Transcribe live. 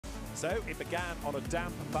So it began on a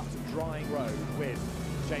damp but drying road with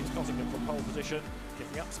James Cottingham from pole position,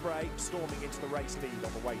 kicking up spray, storming into the race lead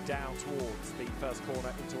on the way down towards the first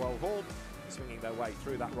corner into Oulton, swinging their way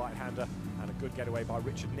through that right-hander, and a good getaway by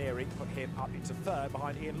Richard Neary put him up into third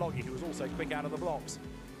behind Ian Logie, who was also quick out of the blocks.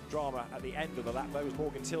 Drama at the end of the lap though as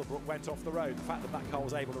Morgan Tilbrook went off the road. The fact that that car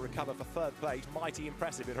was able to recover for third place, mighty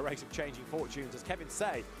impressive in a race of changing fortunes, as Kevin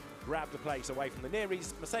Say grabbed a place away from the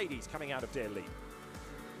Neary's Mercedes coming out of dear lead.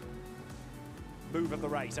 Move of the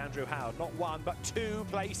race, Andrew Howard, not one but 2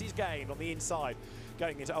 places gained on the inside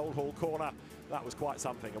going into Old Hall corner. That was quite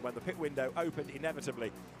something, and when the pit window opened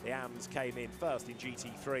inevitably, the AMs came in first in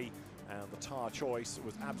GT3, and the tyre choice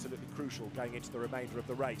was absolutely crucial going into the remainder of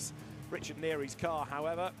the race. Richard Neary's car,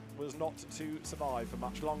 however, was not to survive for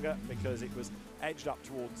much longer because it was edged up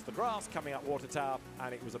towards the grass coming up Water Tower,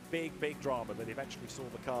 and it was a big drama that eventually saw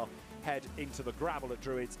the car head into the gravel at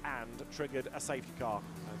Druids and triggered a safety car,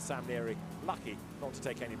 and Sam Neary lucky not to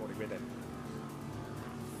take anybody with him.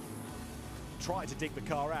 Tried to dig the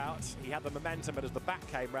car out, he had the momentum, but as the back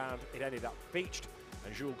came round it ended up beached,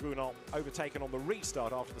 and Jules Gounod overtaken on the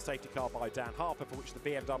restart after the safety car by Dan Harper, for which the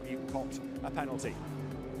BMW copped a penalty.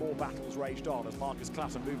 More battles raged on as Marcus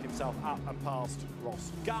Classen moved himself up and past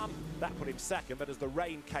Ross Gunn. That put him second, but as the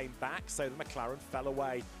rain came back, so the McLaren fell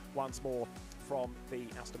away once more from the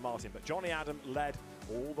Aston Martin. But Johnny Adam led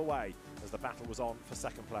all the way as the battle was on for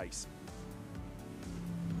second place.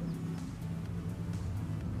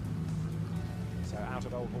 So out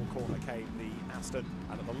of Old Hall corner came the Aston,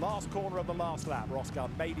 and at the last corner of the last lap, Ross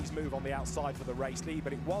Gunn made his move on the outside for the race lead,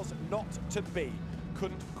 but it was not to be.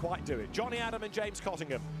 Couldn't quite do it. Johnny Adam and James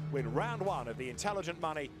Cottingham win round 1 of the Intelligent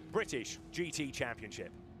Money British GT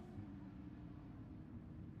Championship.